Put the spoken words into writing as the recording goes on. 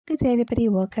Good day, everybody.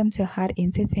 Welcome to Hot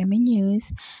Entertainment News.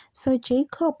 So,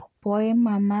 Jacob Boy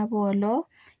Mamabolo,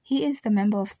 he is the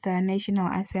member of the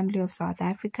National Assembly of South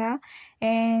Africa,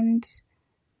 and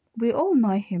we all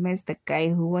know him as the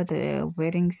guy who wore the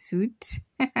wedding suit.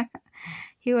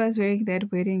 He was wearing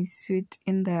that wedding suit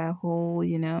in the whole,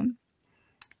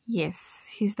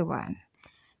 Yes, he's the one.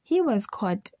 He was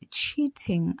caught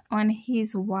cheating on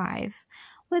his wife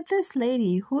with this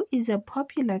lady who is a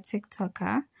popular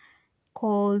TikToker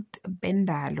called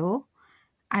Bendalo.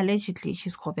 Allegedly,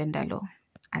 she's called Bendalo.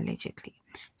 Allegedly.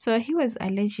 So he was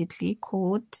allegedly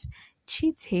caught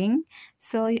cheating.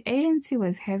 So ANC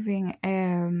was having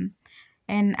an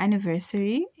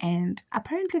anniversary, and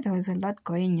apparently there was a lot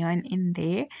going on in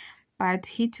there, but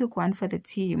he took one for the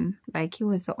team. Like, he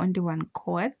was the only one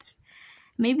caught.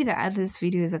 Maybe the others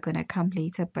videos are gonna come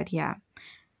later, but yeah,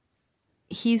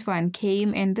 his one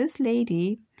came, and this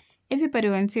lady, everybody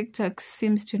on TikTok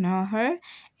seems to know her,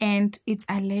 and it's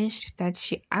alleged that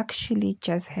she actually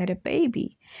just had a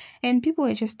baby. And people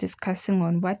were just discussing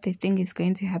on what they think is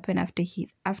going to happen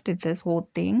after this whole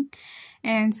thing.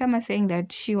 And some are saying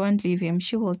that she won't leave him.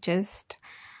 She will just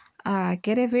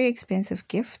get a very expensive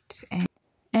gift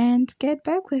and get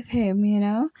back with him.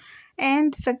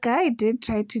 And the guy did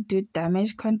try to do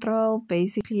damage control.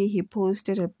 Basically, he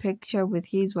posted a picture with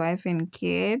his wife and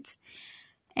kids.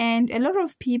 And a lot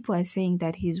of people are saying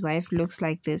that his wife looks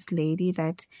like this lady,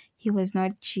 that he was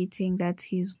not cheating, that's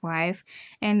his wife.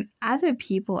 And other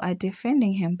people are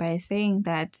defending him by saying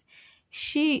that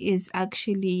she is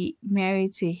actually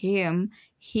married to him.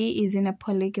 He is in a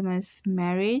polygamous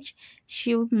marriage.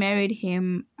 She married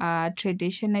him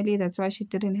traditionally. That's why she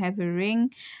didn't have a ring.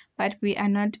 But we are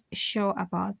not sure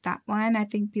about that one. I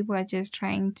think people are just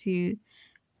trying to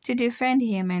defend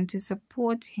him and to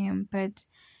support him. But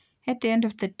at the end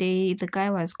of the day, the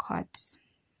guy was caught.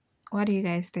 What do you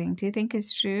guys think? Do you think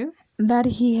it's true that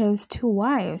he has two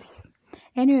wives?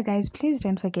 Anyway, guys, please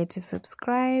don't forget to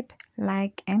subscribe,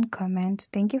 like, and comment.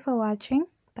 Thank you for watching.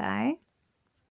 Bye.